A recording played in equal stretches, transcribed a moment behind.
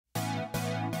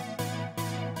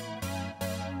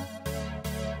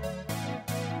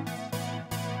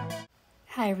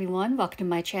Hi everyone, welcome to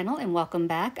my channel and welcome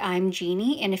back. I'm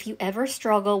Jeannie, and if you ever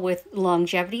struggle with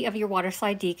longevity of your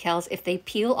waterslide decals, if they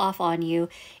peel off on you,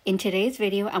 in today's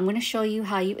video I'm going to show you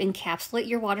how you encapsulate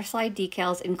your waterslide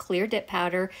decals in clear dip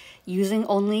powder using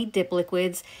only dip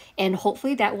liquids, and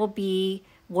hopefully that will be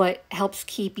what helps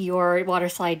keep your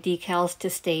waterslide decals to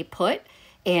stay put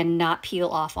and not peel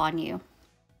off on you.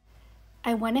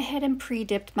 I went ahead and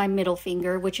pre-dipped my middle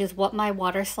finger, which is what my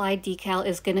waterslide decal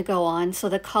is going to go on. So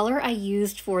the color I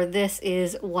used for this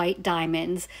is White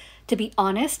Diamonds. To be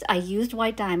honest, I used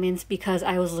White Diamonds because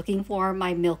I was looking for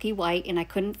my milky white and I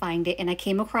couldn't find it. And I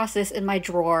came across this in my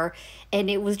drawer and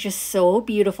it was just so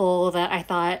beautiful that I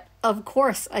thought, of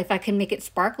course, if I can make it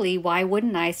sparkly, why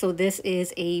wouldn't I? So this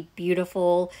is a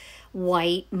beautiful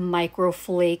white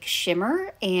microflake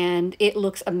shimmer and it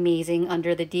looks amazing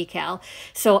under the decal.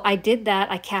 So I did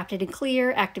that. I capped it in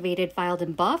clear, activated, filed,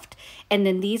 and buffed. And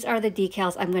then these are the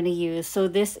decals I'm going to use. So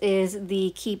this is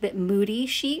the Keep It Moody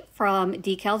sheet from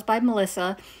Decals by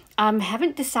Melissa.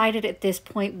 Haven't decided at this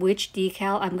point which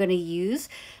decal I'm going to use,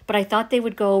 but I thought they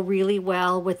would go really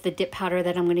well with the dip powder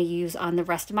that I'm going to use on the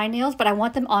rest of my nails, but I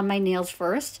want them on my nails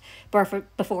first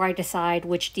before I decide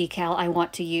which decal I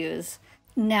want to use.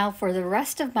 Now for the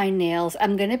rest of my nails,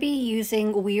 I'm going to be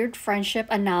using Weird Friendship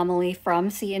Anomaly from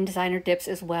CN Designer Dips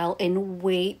as well, and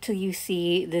wait till you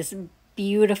see this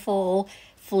beautiful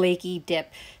flaky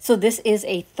dip. So this is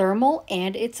a thermal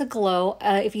and it's a glow.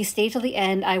 If you stay till the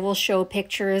end, I will show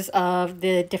pictures of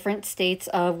the different states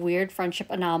of Weird Friendship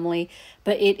Anomaly,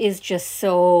 but it is just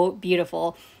so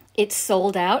beautiful. It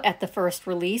sold out at the first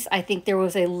release. I think there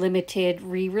was a limited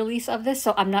re-release of this,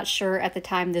 so I'm not sure at the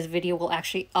time this video will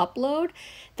actually upload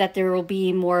that there will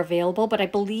be more available, but I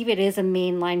believe it is a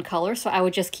mainline color, so I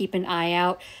would just keep an eye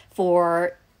out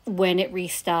for when it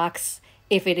restocks,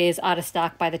 if it is out of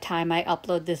stock by the time I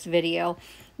upload this video.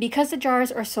 Because the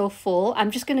jars are so full,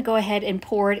 I'm just going to go ahead and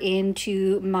pour it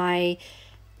into my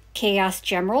Chaos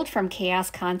Gemerald from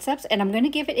Chaos Concepts, and I'm going to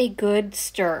give it a good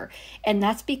stir. And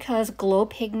that's because glow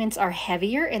pigments are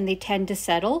heavier and they tend to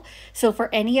settle. So for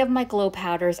any of my glow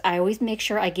powders, I always make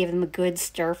sure I give them a good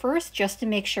stir first, just to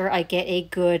make sure I get a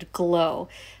good glow.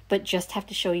 But just have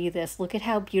to show you this. Look at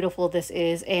how beautiful this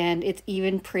is, and it's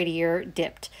even prettier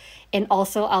dipped. And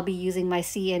also I'll be using my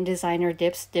CN Designer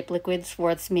Dips dip liquids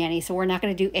for this mani, so we're not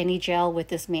going to do any gel with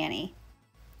this mani.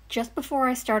 Just before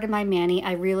I started my mani,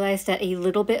 I realized that a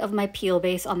little bit of my peel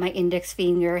base on my index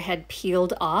finger had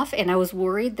peeled off, and I was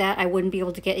worried that I wouldn't be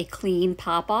able to get a clean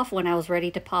pop off when I was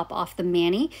ready to pop off the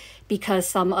mani because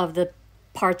some of the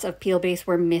parts of peel base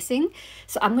were missing.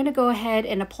 So I'm going to go ahead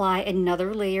and apply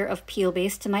another layer of peel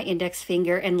base to my index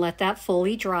finger and let that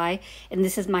fully dry. And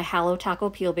this is my Halo Taco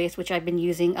peel base, which I've been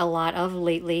using a lot of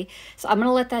lately. So I'm going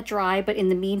to let that dry, but in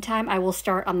the meantime, I will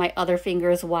start on my other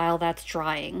fingers while that's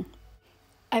drying.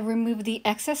 I removed the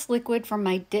excess liquid from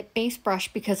my dip base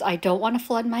brush because I don't want to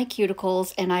flood my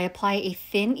cuticles, and I apply a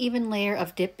thin, even layer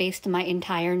of dip base to my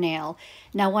entire nail.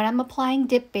 Now when I'm applying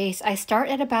dip base, I start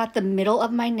at about the middle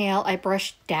of my nail, I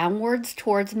brush downwards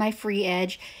towards my free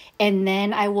edge, and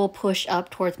then I will push up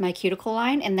towards my cuticle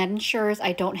line, and that ensures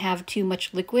I don't have too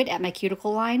much liquid at my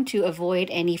cuticle line to avoid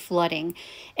any flooding.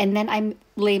 And then I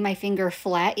lay my finger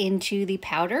flat into the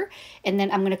powder, and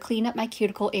then I'm going to clean up my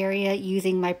cuticle area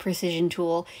using my precision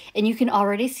tool. And you can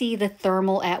already see the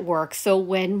thermal at work. So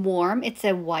when warm, it's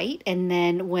a white, and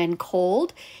then when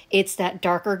cold, it's that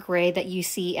darker gray that you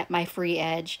see at my free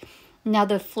edge. Now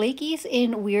the flakies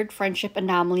in Weird Friendship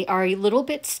Anomaly are a little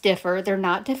bit stiffer. They're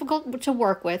not difficult to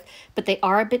work with, but they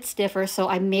are a bit stiffer, so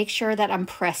I make sure that I'm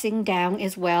pressing down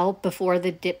as well before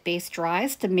the dip base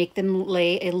dries to make them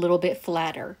lay a little bit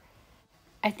flatter.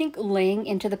 I think laying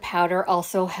into the powder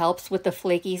also helps with the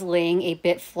flakies laying a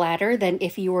bit flatter than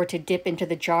if you were to dip into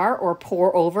the jar or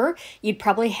pour over. You'd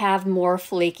probably have more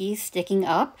flakies sticking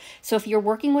up. So if you're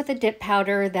working with a dip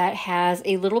powder that has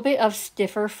a little bit of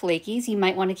stiffer flakies, you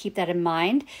might want to keep that in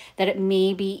mind, that it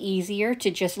may be easier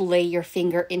to just lay your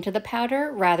finger into the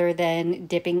powder rather than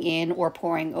dipping in or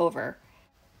pouring over.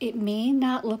 It may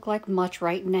not look like much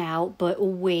right now, but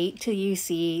wait till you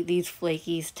see these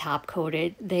flakies top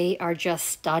coated. They are just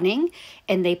stunning,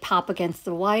 and they pop against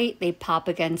the white, they pop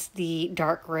against the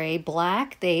dark gray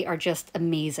black. They are just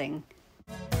amazing.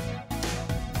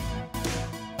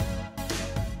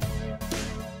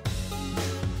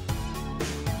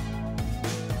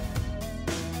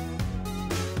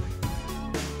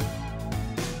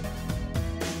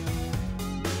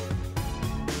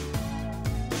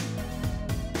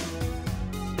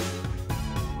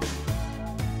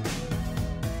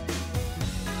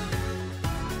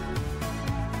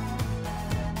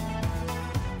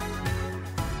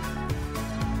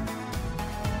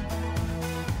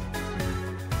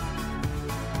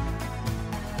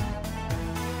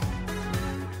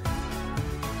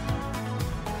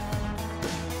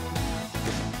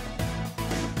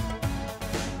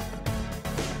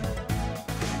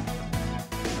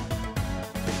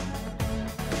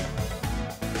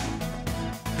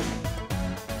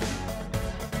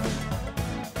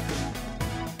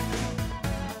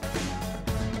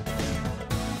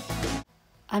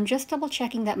 I'm just double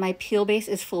checking that my peel base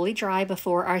is fully dry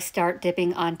before I start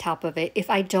dipping on top of it. If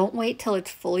I don't wait till it's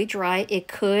fully dry, it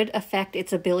could affect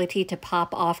its ability to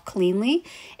pop off cleanly,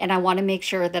 and I want to make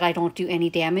sure that I don't do any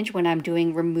damage when I'm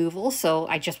doing removal, so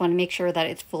I just want to make sure that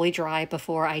it's fully dry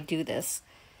before I do this.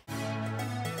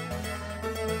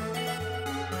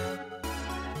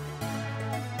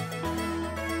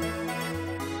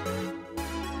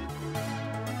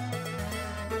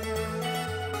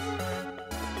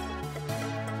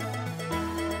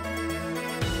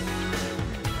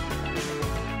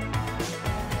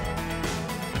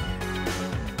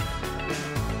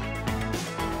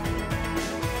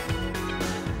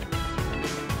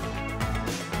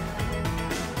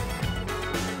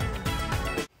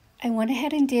 I went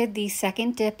ahead and did the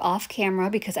second dip off camera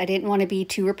because I didn't want to be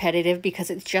too repetitive because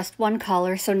it's just one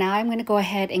color. So now I'm going to go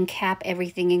ahead and cap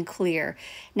everything in clear.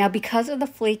 Now, because of the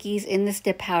flakies in this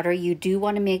dip powder, you do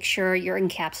want to make sure you're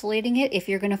encapsulating it if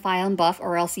you're going to file and buff,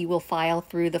 or else you will file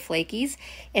through the flakies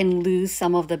and lose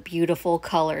some of the beautiful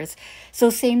colors. So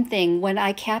same thing, when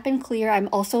I cap in clear, I'm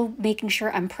also making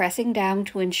sure I'm pressing down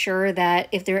to ensure that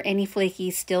if there are any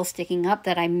flakies still sticking up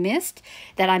that I missed,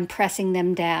 that I'm pressing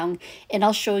them down. And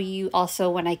I'll show you also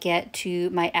when I get to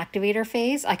my activator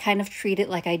phase, I kind of treat it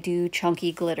like I do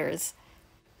chunky glitters.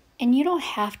 And you don't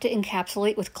have to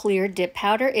encapsulate with clear dip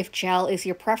powder. If gel is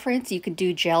your preference, you could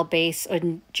do gel base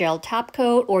and gel top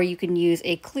coat, or you can use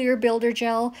a clear builder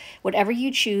gel. Whatever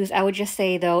you choose, I would just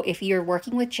say though, if you're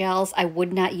working with gels, I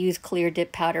would not use clear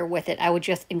dip powder with it. I would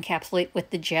just encapsulate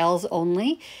with the gels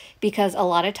only, because a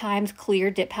lot of times clear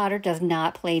dip powder does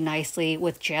not play nicely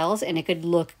with gels and it could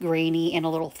look grainy and a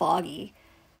little foggy.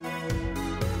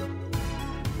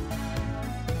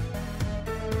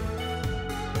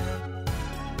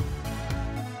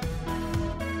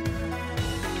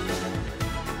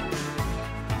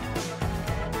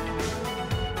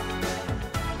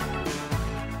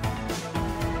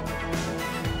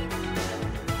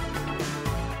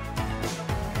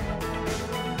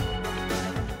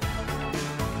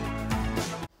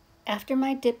 After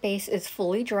my dip base is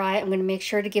fully dry, I'm going to make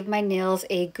sure to give my nails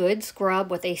a good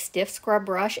scrub with a stiff scrub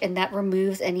brush, and that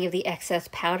removes any of the excess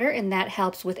powder, and that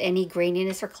helps with any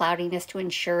graininess or cloudiness to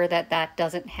ensure that that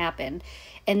doesn't happen.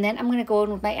 And then I'm going to go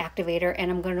in with my activator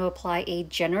and I'm going to apply a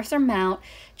generous amount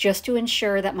just to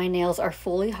ensure that my nails are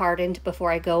fully hardened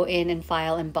before I go in and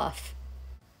file and buff.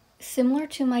 Similar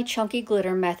to my chunky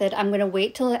glitter method, I'm going to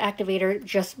wait till the activator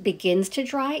just begins to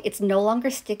dry. It's no longer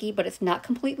sticky, but it's not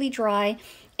completely dry.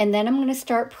 And then I'm going to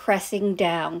start pressing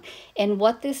down. And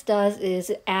what this does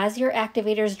is, as your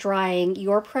activator is drying,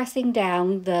 you're pressing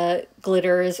down the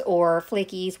glitters or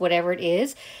flakies, whatever it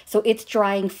is. So it's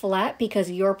drying flat because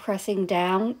you're pressing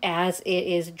down as it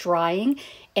is drying.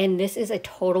 And this is a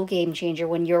total game changer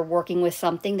when you're working with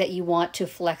something that you want to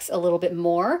flex a little bit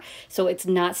more so it's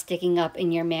not sticking up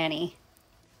in your mani.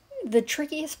 The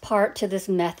trickiest part to this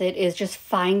method is just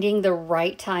finding the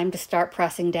right time to start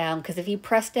pressing down, because if you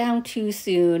press down too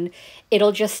soon,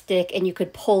 it'll just stick and you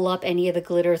could pull up any of the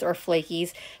glitters or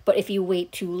flakies. But if you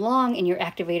wait too long and your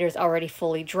activator is already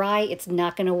fully dry, it's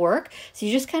not going to work. So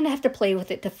you just kind of have to play with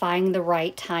it to find the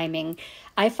right timing.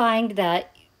 I find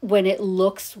that when it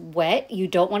looks wet, you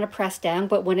don't want to press down,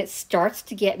 but when it starts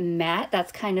to get matte,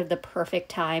 that's kind of the perfect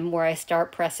time where I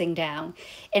start pressing down.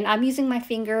 And I'm using my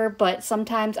finger, but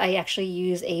sometimes I actually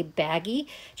use a baggie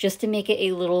just to make it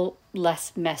a little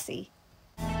less messy.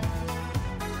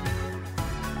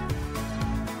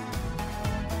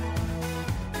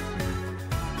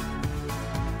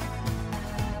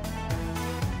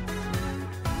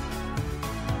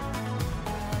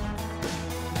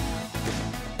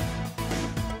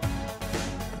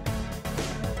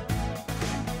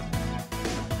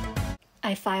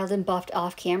 I filed and buffed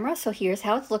off camera, so here's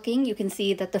how it's looking. You can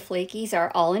see that the flakies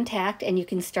are all intact and you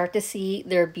can start to see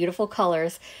their beautiful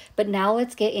colors. But now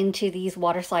let's get into these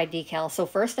waterslide decals. So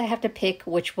first I have to pick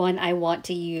which one I want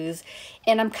to use.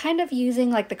 And I'm kind of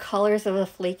using like the colors of the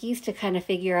flakies to kind of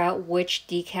figure out which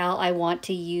decal I want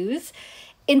to use.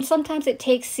 And sometimes it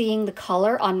takes seeing the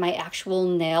color on my actual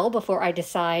nail before I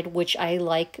decide which I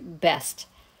like best.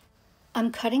 I'm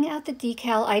cutting out the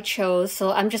decal I chose,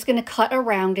 so I'm just going to cut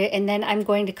around it, and then I'm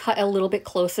going to cut a little bit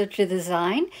closer to the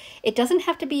design. It doesn't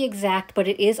have to be exact, but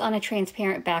it is on a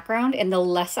transparent background, and the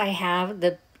less I have,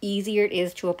 the easier it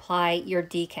is to apply your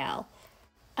decal.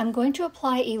 I'm going to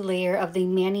apply a layer of the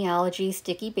Maniology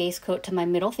Sticky Base Coat to my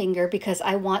middle finger because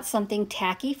I want something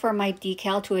tacky for my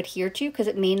decal to adhere to, because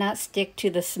it may not stick to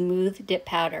the smooth dip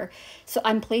powder. So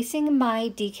I'm placing my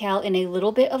decal in a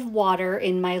little bit of water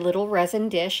in my little resin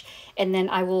dish, and then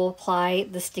I will apply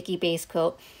the sticky base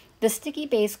coat. The sticky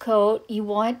base coat, you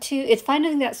want to, it's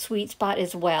finding that sweet spot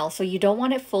as well. So you don't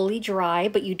want it fully dry,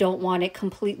 but you don't want it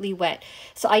completely wet.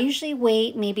 So I usually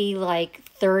wait maybe like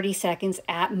 30 seconds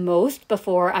at most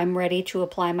before I'm ready to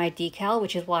apply my decal,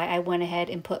 which is why I went ahead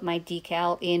and put my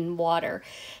decal in water.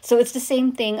 So it's the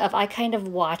same thing of I kind of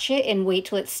watch it and wait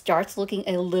till it starts looking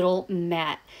a little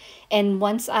matte. And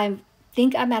once I'm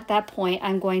think I'm at that point,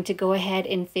 I'm going to go ahead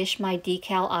and fish my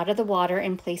decal out of the water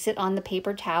and place it on the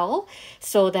paper towel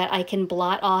so that I can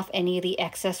blot off any of the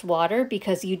excess water,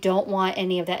 because you don't want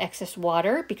any of that excess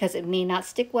water because it may not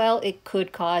stick well. It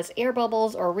could cause air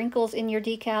bubbles or wrinkles in your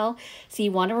decal. So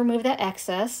you want to remove that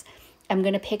excess. I'm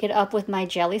going to pick it up with my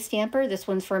jelly stamper. This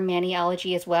one's for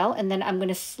Maniology as well. And then I'm going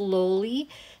to slowly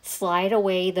slide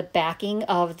away the backing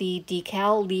of the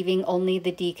decal, leaving only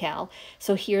the decal.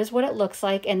 So here's what it looks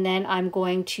like. And then I'm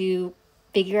going to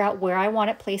figure out where I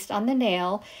want it placed on the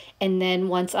nail. And then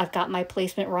once I've got my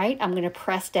placement right, I'm going to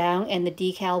press down and the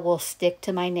decal will stick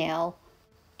to my nail.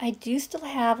 I do still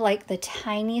have like the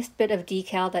tiniest bit of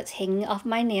decal that's hanging off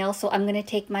my nail, so I'm going to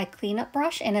take my cleanup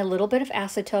brush and a little bit of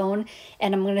acetone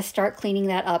and I'm going to start cleaning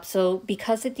that up. So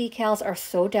because the decals are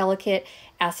so delicate,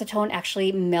 acetone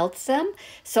actually melts them.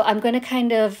 So I'm going to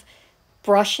kind of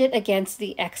brush it against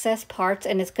the excess parts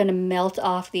and it's going to melt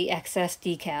off the excess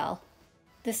decal.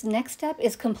 This next step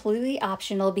is completely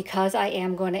optional because I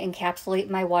am going to encapsulate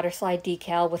my waterslide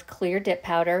decal with clear dip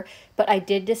powder, but I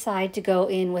did decide to go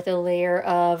in with a layer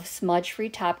of smudge-free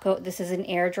top coat. This is an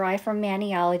air dry from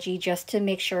Maniology just to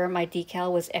make sure my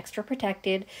decal was extra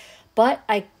protected, but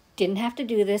I didn't have to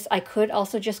do this. I could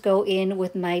also just go in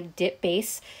with my dip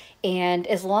base, and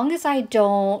as long as I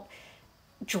don't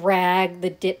drag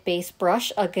the dip base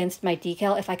brush against my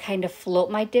decal, if I kind of float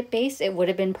my dip base, it would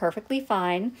have been perfectly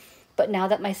fine. But now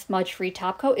that my smudge-free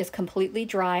top coat is completely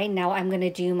dry, now I'm going to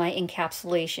do my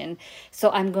encapsulation. So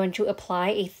I'm going to apply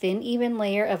a thin, even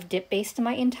layer of dip base to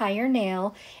my entire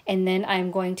nail, and then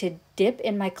I'm going to dip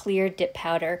in my clear dip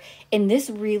powder. And this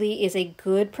really is a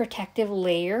good protective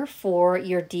layer for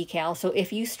your decal. So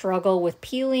if you struggle with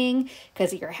peeling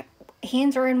because your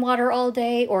hands are in water all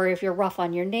day, or if you're rough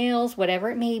on your nails, whatever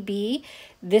it may be,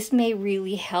 this may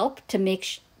really help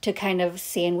to kind of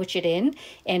sandwich it in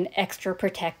and extra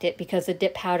protect it because the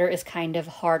dip powder is kind of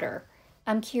harder.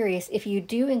 I'm curious, if you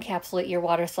do encapsulate your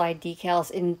waterslide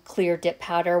decals in clear dip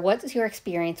powder, what's your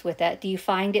experience with that? Do you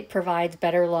find it provides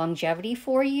better longevity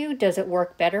for you? Does it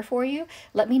work better for you?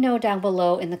 Let me know down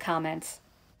below in the comments.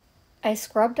 I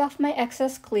scrubbed off my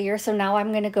excess clear, so now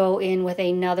I'm going to go in with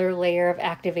another layer of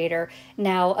activator.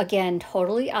 Now, again,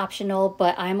 totally optional,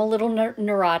 but I'm a little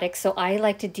neurotic, so I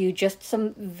like to do just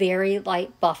some very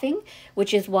light buffing,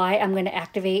 which is why I'm going to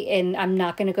activate, and I'm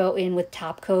not going to go in with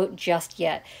top coat just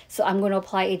yet. So I'm going to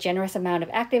apply a generous amount of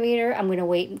activator. I'm going to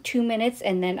wait 2 minutes,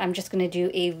 and then I'm just going to do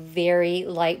a very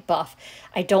light buff.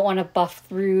 I don't want to buff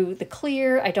through the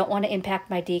clear. I don't want to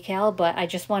impact my decal, but I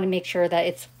just want to make sure that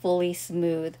it's fully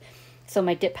smooth. So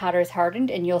my dip powder is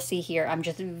hardened, and you'll see here I'm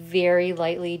just very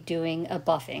lightly doing a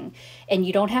buffing. And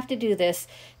you don't have to do this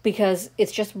because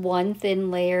it's just one thin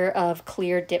layer of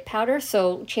clear dip powder,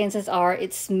 so chances are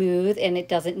it's smooth and it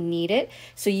doesn't need it.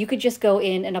 So you could just go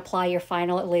in and apply your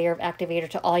final layer of activator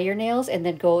to all your nails and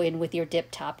then go in with your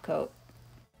dip top coat.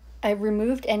 I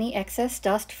removed any excess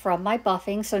dust from my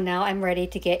buffing, so now I'm ready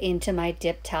to get into my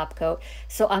dip top coat.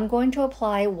 So I'm going to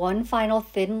apply one final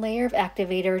thin layer of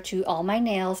activator to all my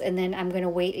nails, and then I'm going to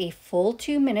wait a full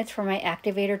 2 minutes for my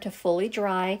activator to fully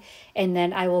dry, and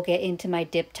then I will get into my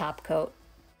dip top coat.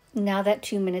 Now that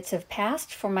 2 minutes have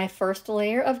passed, for my first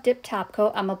layer of dip top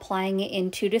coat, I'm applying it in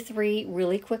 2 to 3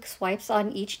 really quick swipes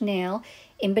on each nail.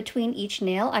 In between each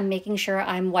nail, I'm making sure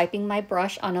I'm wiping my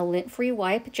brush on a lint-free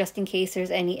wipe just in case there's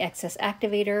any excess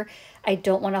activator. I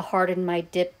don't want to harden my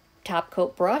dip top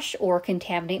coat brush or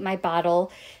contaminate my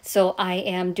bottle, so I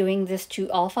am doing this to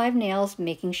all 5 nails,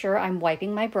 making sure I'm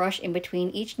wiping my brush in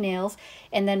between each nails,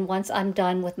 and then once I'm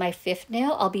done with my 5th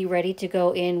nail, I'll be ready to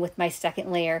go in with my 2nd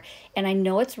layer. And I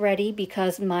know it's ready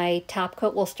because my top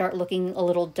coat will start looking a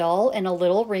little dull and a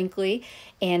little wrinkly,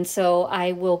 and so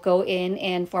I will go in,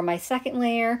 and for my 2nd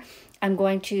layer I'm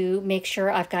going to make sure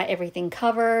I've got everything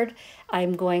covered.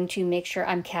 I'm going to make sure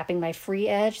I'm capping my free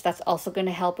edge. That's also going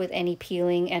to help with any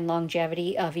peeling and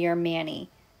longevity of your mani.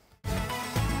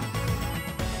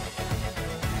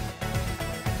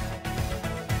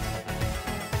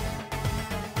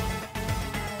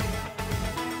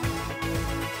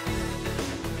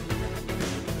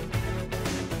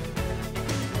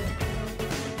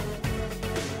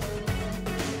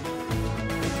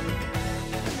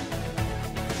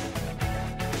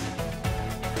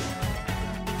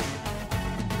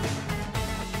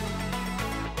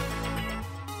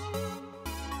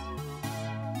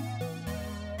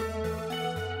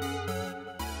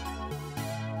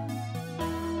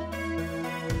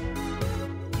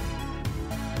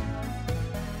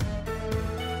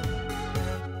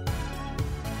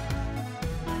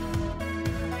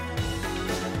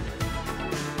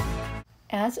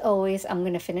 As always, I'm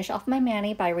going to finish off my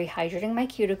mani by rehydrating my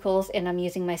cuticles, and I'm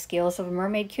using my Scales of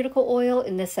Mermaid cuticle oil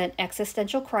in the scent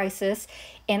Existential Crisis.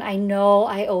 And I know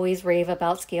I always rave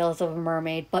about Scales of a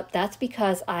Mermaid, but that's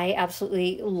because I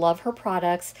absolutely love her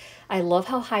products. I love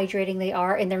how hydrating they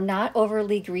are, and they're not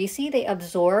overly greasy. They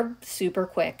absorb super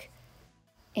quick.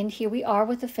 And here we are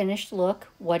with the finished look.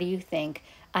 What do you think?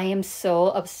 I am so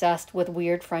obsessed with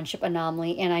Weird Friendship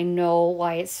Anomaly, and I know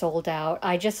why it's sold out.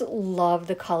 I just love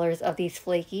the colors of these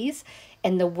flakies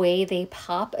and the way they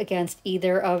pop against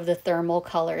either of the thermal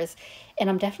colors. And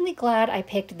I'm definitely glad I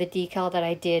picked the decal that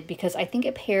I did because I think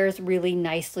it pairs really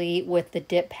nicely with the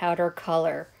dip powder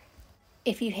color.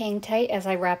 If you hang tight as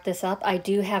I wrap this up, I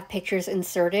do have pictures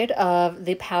inserted of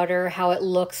the powder, how it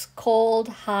looks cold,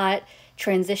 hot,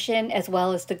 transition, as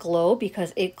well as the glow,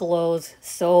 because it glows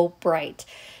so bright.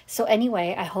 So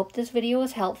anyway, I hope this video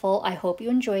was helpful. I hope you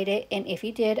enjoyed it. And if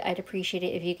you did, I'd appreciate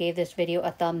it if you gave this video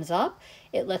a thumbs up.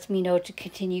 It lets me know to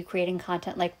continue creating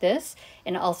content like this.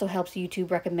 And it also helps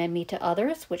YouTube recommend me to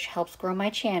others, which helps grow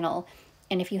my channel.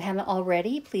 And if you haven't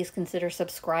already, please consider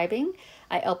subscribing.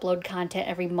 I upload content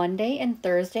every Monday and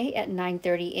Thursday at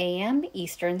 9:30 a.m.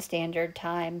 Eastern Standard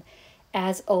Time.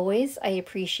 As always, I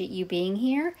appreciate you being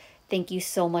here. Thank you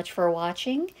so much for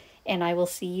watching, and I will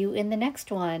see you in the next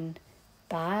one.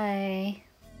 Bye.